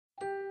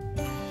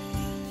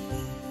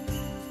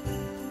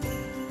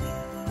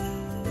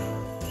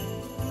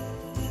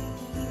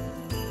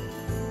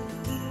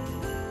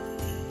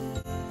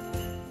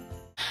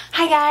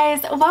Hi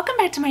guys, welcome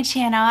back to my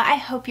channel. I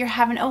hope you're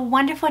having a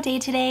wonderful day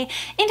today.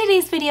 In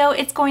today's video,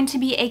 it's going to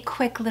be a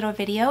quick little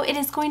video. It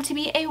is going to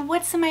be a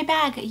what's in my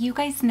bag. You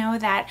guys know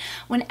that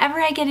whenever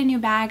I get a new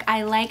bag,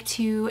 I like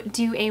to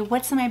do a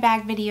what's in my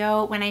bag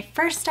video when I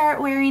first start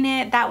wearing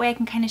it. That way I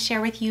can kind of share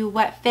with you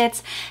what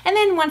fits. And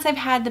then once I've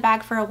had the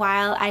bag for a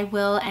while, I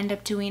will end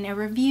up doing a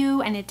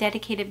review and a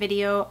dedicated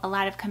video, a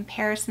lot of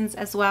comparisons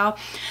as well.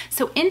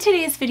 So in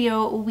today's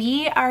video,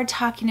 we are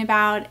talking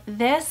about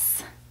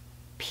this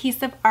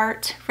piece of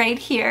art right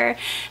here.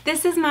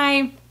 This is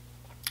my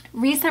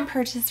recent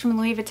purchase from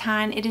Louis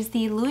Vuitton. It is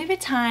the Louis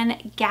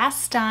Vuitton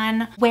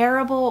Gaston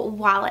Wearable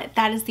wallet.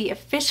 That is the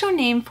official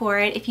name for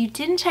it. If you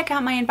didn't check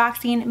out my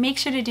unboxing, make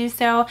sure to do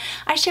so.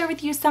 I share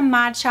with you some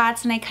mod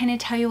shots and I kind of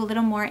tell you a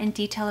little more in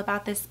detail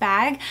about this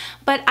bag.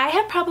 But I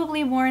have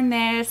probably worn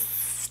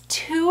this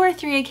 2 or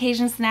 3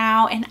 occasions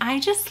now and I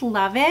just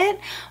love it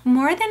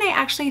more than I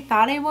actually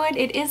thought I would.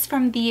 It is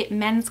from the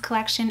men's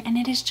collection and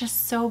it is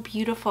just so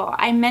beautiful.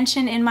 I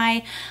mentioned in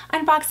my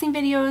unboxing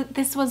video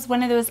this was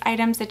one of those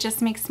items that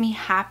just makes me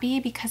happy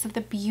because of the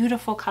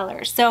beautiful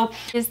colors. So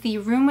it is the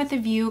Room with a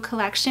View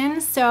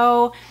collection.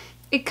 So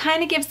it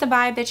kind of gives the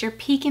vibe that you're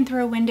peeking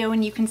through a window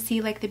and you can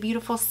see like the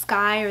beautiful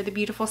sky or the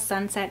beautiful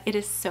sunset. It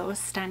is so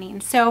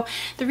stunning. So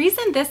the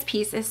reason this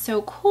piece is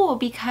so cool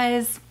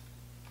because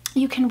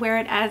you can wear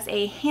it as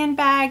a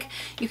handbag.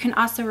 You can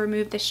also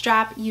remove the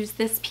strap, use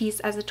this piece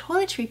as a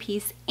toiletry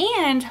piece.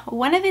 And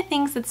one of the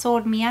things that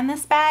sold me on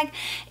this bag,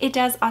 it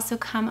does also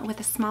come with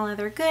a small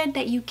leather good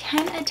that you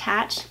can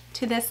attach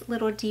to this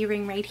little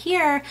D-ring right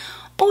here,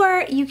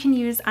 or you can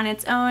use on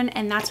its own,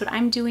 and that's what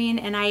I'm doing.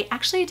 And I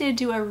actually did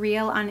do a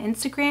reel on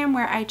Instagram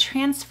where I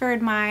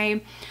transferred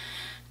my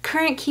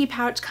current key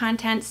pouch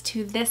contents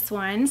to this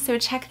one, so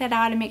check that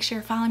out and make sure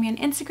you're following me on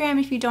Instagram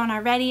if you don't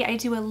already. I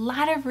do a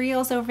lot of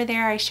reels over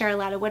there. I share a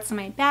lot of what's in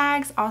my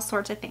bags, all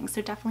sorts of things,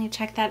 so definitely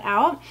check that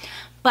out.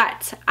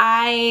 But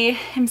I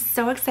am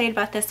so excited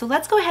about this, so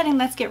let's go ahead and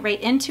let's get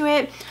right into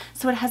it.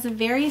 So it has a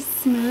very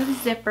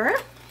smooth zipper.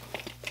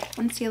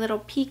 Let's see a little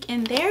peek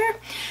in there.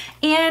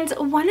 And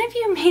one of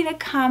you made a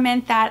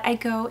comment that I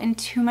go in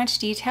too much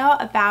detail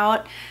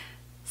about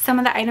some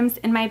of the items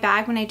in my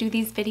bag when I do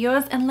these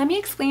videos, and let me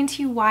explain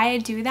to you why I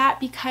do that,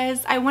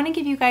 because I want to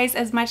give you guys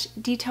as much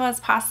detail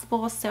as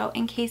possible, so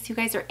in case you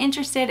guys are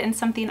interested in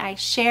something I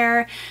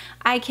share,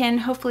 I can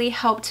hopefully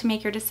help to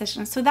make your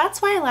decision. So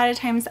that's why a lot of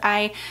times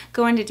I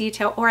go into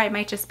detail, or I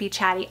might just be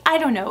chatty. I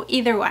don't know,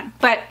 either one.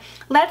 But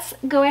let's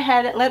go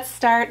ahead, let's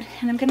start,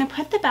 and I'm gonna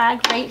put the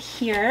bag right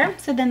here,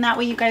 so then that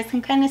way you guys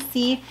can kind of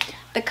see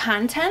the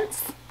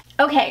contents.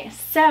 Okay,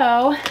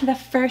 so the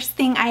first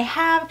thing I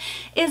have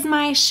is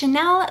my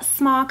Chanel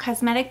small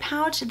cosmetic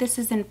pouch. This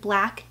is in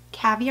black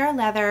caviar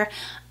leather.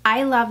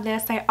 I love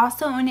this. I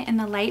also own it in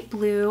the light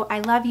blue.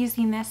 I love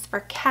using this for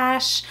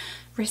cash,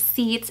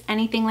 receipts,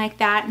 anything like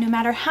that. No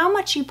matter how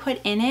much you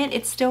put in it,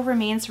 it still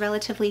remains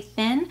relatively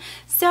thin,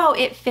 so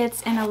it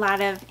fits in a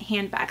lot of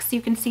handbags. So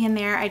you can see in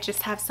there I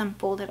just have some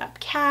folded up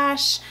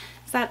cash.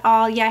 Is that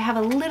all? Yeah, I have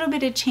a little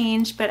bit of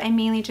change, but I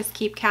mainly just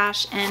keep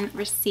cash and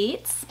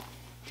receipts.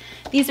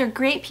 These are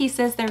great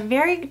pieces. They're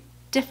very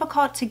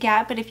difficult to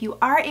get, but if you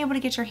are able to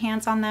get your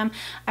hands on them,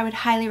 I would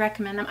highly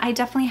recommend them. I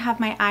definitely have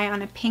my eye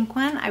on a pink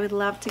one. I would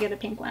love to get a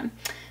pink one.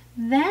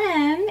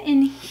 Then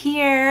in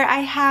here, I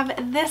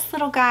have this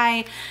little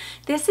guy.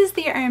 This is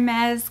the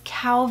Hermes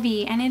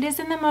Calvi, and it is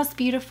in the most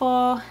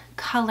beautiful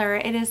color.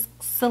 It is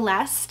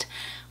Celeste.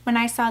 When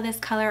I saw this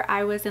color,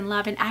 I was in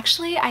love. And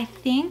actually, I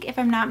think, if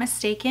I'm not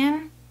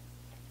mistaken,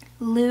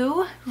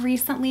 Lou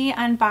recently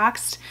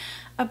unboxed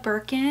a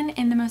Birkin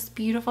in the most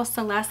beautiful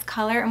Celeste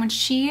color, and when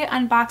she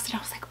unboxed it I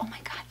was like, oh my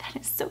god, that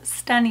is so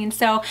stunning.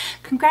 So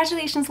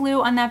congratulations,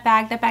 Lou, on that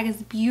bag. That bag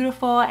is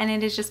beautiful and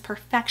it is just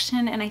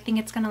perfection, and I think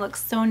it's going to look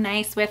so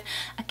nice with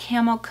a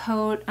camel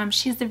coat.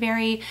 She's a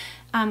very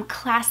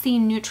classy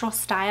neutral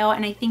style,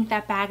 and I think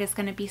that bag is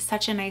going to be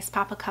such a nice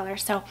pop of color.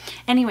 So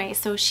anyway,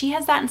 so she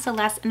has that in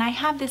Celeste, and I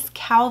have this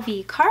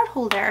Calvi card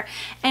holder,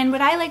 and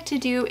what I like to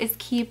do is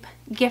keep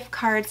gift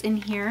cards in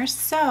here.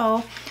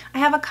 So I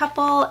have a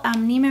couple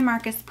Neiman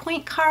Marcus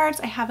point cards.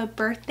 I have a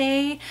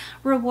birthday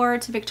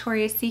reward to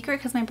Victoria's Secret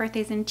because my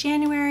birthday's in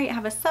January. I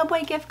have a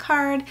Subway gift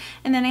card,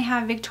 and then I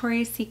have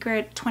Victoria's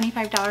Secret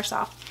 $25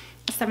 off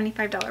a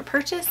 $75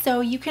 purchase.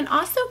 So you can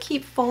also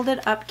keep folded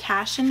up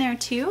cash in there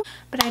too,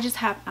 but I just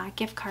have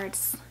gift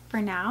cards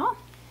for now.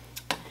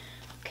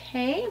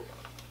 Okay,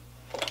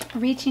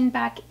 reaching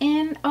back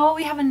in. Oh,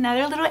 we have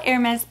another little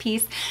Hermes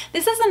piece.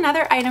 This is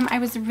another item I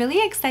was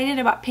really excited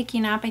about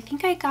picking up. I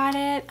think I got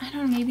it, I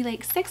don't know, maybe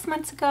like 6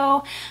 months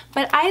ago,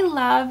 but I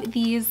love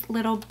these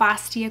little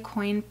Bastia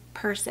coin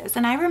purses,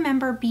 and I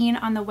remember being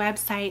on the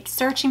website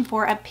searching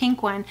for a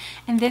pink one,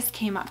 and this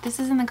came up.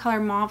 This is in the color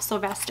Mauve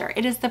Sylvester.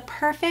 It is the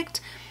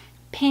perfect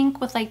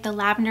pink with like the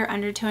lavender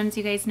undertones.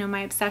 You guys know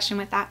my obsession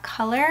with that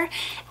color.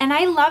 And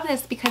I love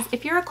this because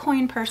if you're a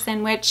coin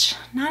person, which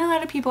not a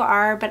lot of people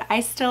are, but I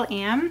still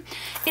am,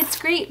 it's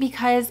great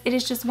because it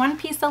is just one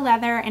piece of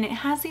leather and it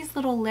has these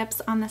little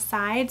lips on the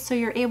side, so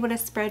you're able to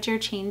spread your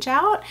change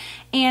out.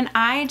 And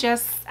I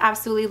just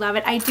absolutely love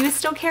it. I do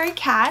still carry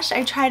cash.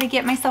 I try to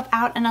get myself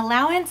out an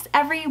allowance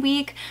every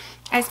week.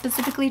 I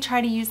specifically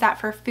try to use that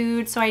for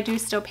food, so I do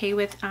still pay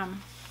with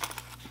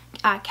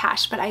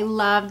cash, but I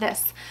love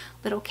this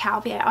little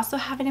cowbie. I also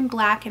have it in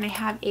black and I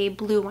have a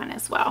blue one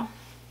as well.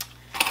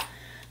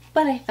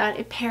 But I thought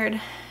it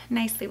paired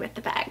nicely with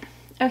the bag.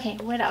 Okay,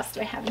 what else do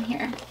I have in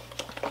here?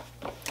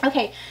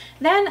 Okay,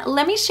 then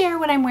let me share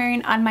what I'm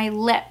wearing on my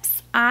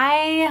lips.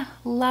 I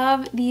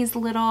love these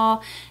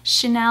little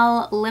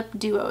Chanel lip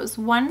duos.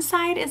 One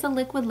side is a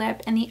liquid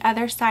lip and the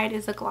other side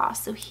is a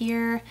gloss. So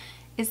here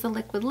is the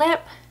liquid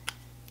lip,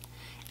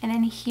 and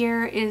then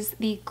here is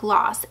the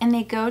gloss, and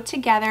they go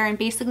together. And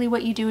basically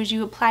what you do is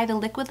you apply the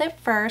liquid lip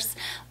first,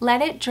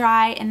 let it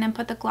dry, and then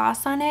put the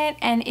gloss on it.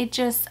 And it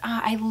just,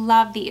 I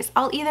love these.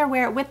 I'll either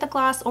wear it with the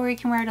gloss or you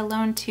can wear it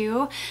alone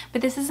too.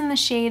 But this is in the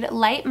shade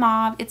Light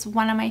Mauve. It's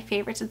one of my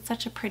favorites. It's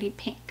such a pretty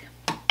pink.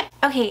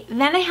 Okay,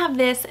 then I have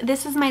this.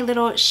 This is my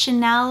little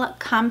Chanel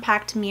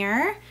compact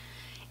mirror.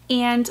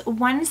 And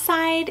one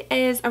side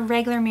is a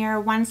regular mirror,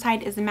 one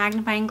side is a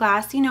magnifying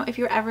glass. You know, if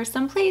you're ever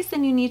someplace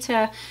and you need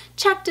to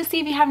check to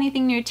see if you have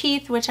anything in your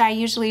teeth, which I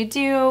usually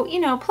do, you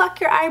know, pluck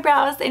your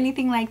eyebrows,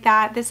 anything like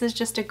that. This is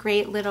just a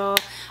great little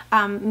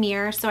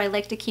mirror, so I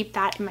like to keep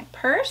that in my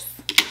purse.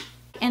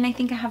 And I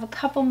think I have a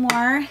couple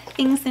more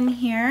things in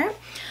here.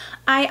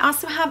 I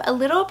also have a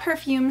little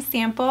perfume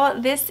sample.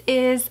 This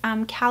is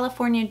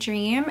California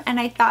Dream, and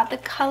I thought the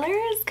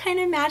colors kind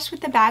of matched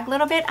with the bag a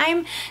little bit.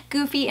 I'm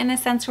goofy in the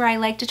sense where I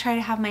like to try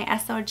to have my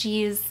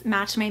SLGs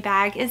match my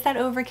bag. Is that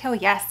overkill?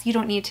 Yes, you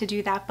don't need to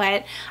do that,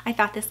 but I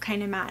thought this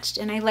kind of matched,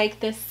 and I like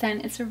this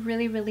scent. It's a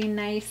really, really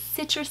nice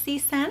citrusy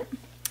scent.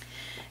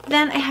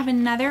 Then I have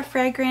another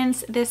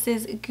fragrance. This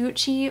is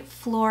Gucci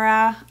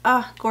Flora.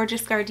 Oh,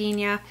 gorgeous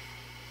gardenia.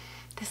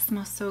 This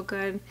smells so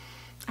good.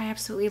 I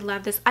absolutely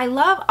love this. I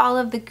love all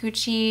of the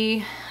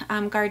Gucci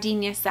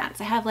gardenia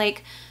scents. I have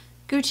like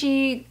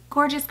Gucci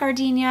Gorgeous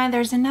Gardenia.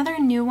 There's another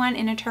new one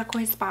in a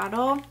turquoise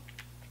bottle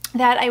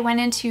that I went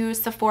into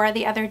Sephora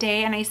the other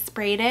day and I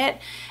sprayed it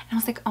and I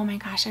was like, oh my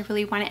gosh, I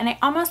really want it. And I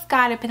almost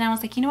got it, but then I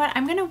was like, you know what?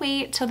 I'm gonna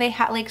wait till they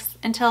have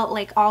until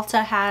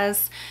Ulta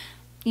has,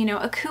 you know,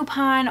 a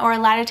coupon, or a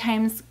lot of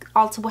times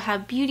Ulta will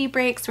have beauty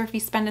breaks where if you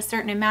spend a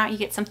certain amount you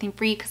get something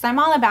free, because I'm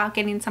all about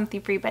getting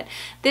something free. But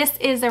this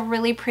is a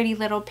really pretty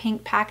little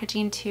pink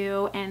packaging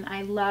too, and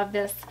I love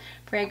this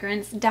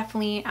fragrance.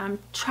 Definitely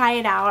try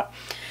it out.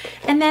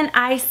 And then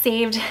I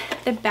saved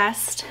the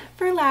best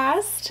for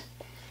last.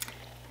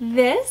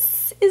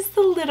 This is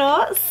the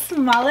little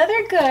small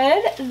leather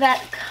good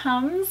that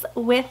comes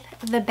with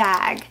the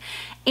bag.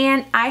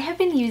 And I have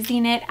been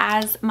using it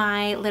as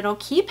my little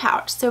key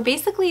pouch. So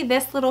basically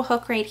this little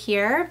hook right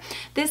here,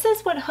 this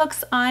is what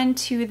hooks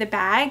onto the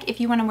bag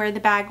if you want to wear the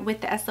bag with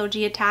the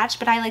SLG attached,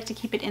 but I like to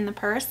keep it in the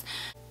purse.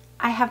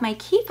 I have my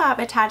key fob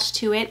attached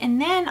to it,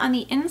 and then on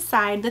the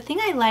inside, the thing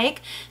I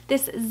like,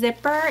 this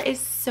zipper is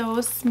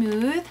so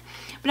smooth.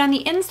 But on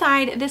the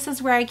inside, this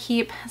is where I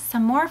keep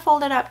some more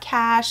folded up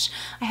cash.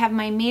 I have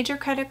my major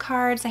credit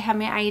cards, I have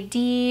my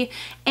ID,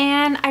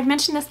 and I've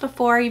mentioned this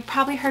before, you've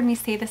probably heard me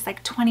say this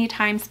like 20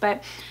 times,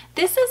 but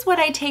this is what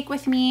I take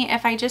with me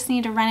if I just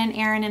need to run an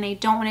errand and I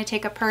don't want to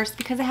take a purse,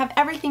 because I have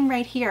everything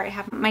right here. I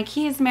have my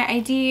keys, my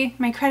ID,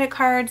 my credit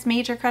cards,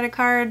 major credit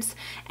cards,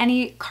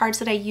 any cards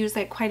that I use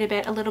like quite a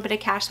bit, a little bit of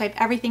cash, so I have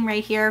everything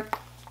right here.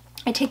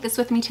 I take this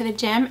with me to the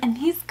gym, and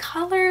these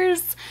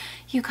colors,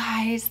 you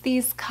guys,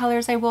 these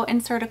colors, I will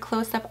insert a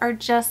close-up, are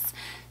just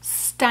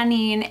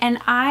stunning, and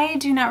I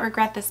do not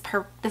regret this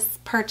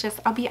purchase.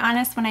 I'll be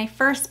honest, when I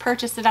first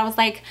purchased it, I was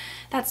like,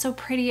 that's so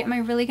pretty, am I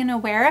really gonna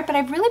wear it? But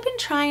I've really been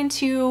trying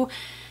to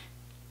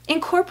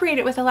incorporate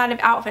it with a lot of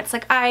outfits.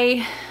 Like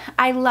I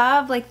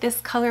love like this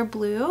color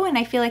blue, and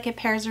I feel like it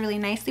pairs really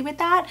nicely with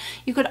that.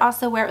 You could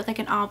also wear it with like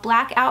an all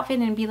black outfit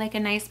and be like a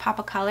nice pop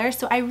of color.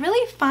 So I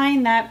really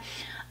find that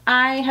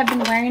I have been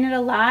wearing it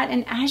a lot,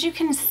 and as you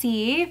can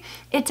see,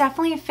 it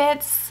definitely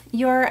fits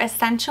your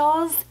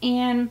essentials,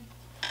 and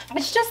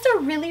it's just a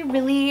really,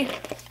 really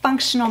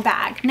functional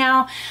bag.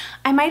 Now,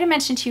 I might have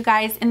mentioned to you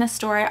guys in the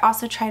store, I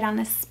also tried on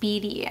this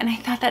Speedy, and I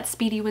thought that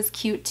Speedy was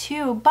cute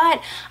too,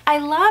 but I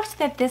loved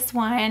that this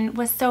one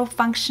was so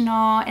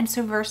functional and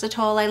so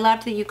versatile. I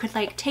loved that you could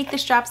like take the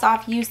straps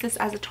off, use this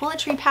as a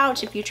toiletry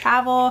pouch if you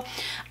travel.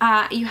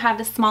 You have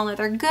the small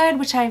leather good,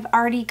 which I've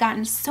already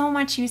gotten so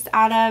much use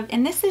out of,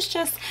 and this is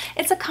just,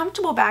 it's a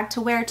comfortable bag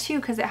to wear too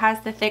because it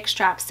has the thick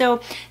strap.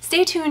 So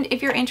stay tuned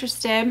if you're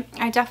interested.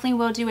 I definitely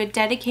will do a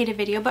dedicated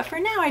video video, but for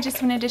now I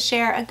just wanted to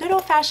share a good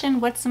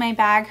old-fashioned what's in my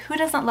bag. Who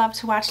doesn't love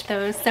to watch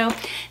those? So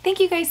thank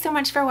you guys so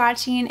much for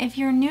watching. If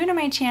you're new to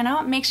my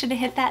channel, make sure to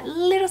hit that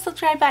little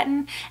subscribe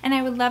button, and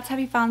I would love to have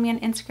you follow me on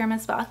Instagram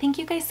as well. Thank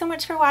you guys so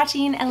much for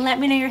watching, and let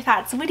me know your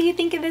thoughts. What do you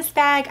think of this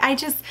bag?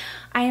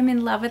 I am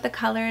in love with the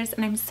colors,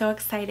 and I'm so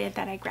excited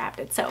that I grabbed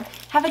it. So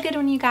have a good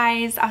one, you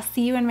guys. I'll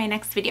see you in my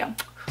next video.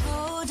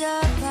 Hold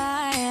up,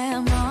 I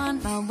am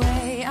on my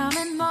way, I'm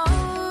in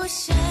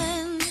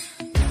motion.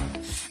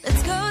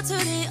 Let's go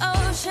to the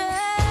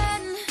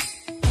ocean.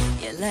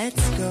 Yeah,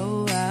 let's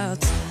go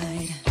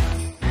outside.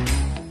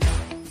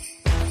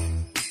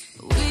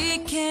 We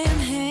can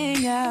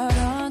hang out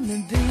on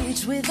the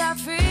beach without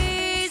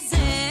freezing.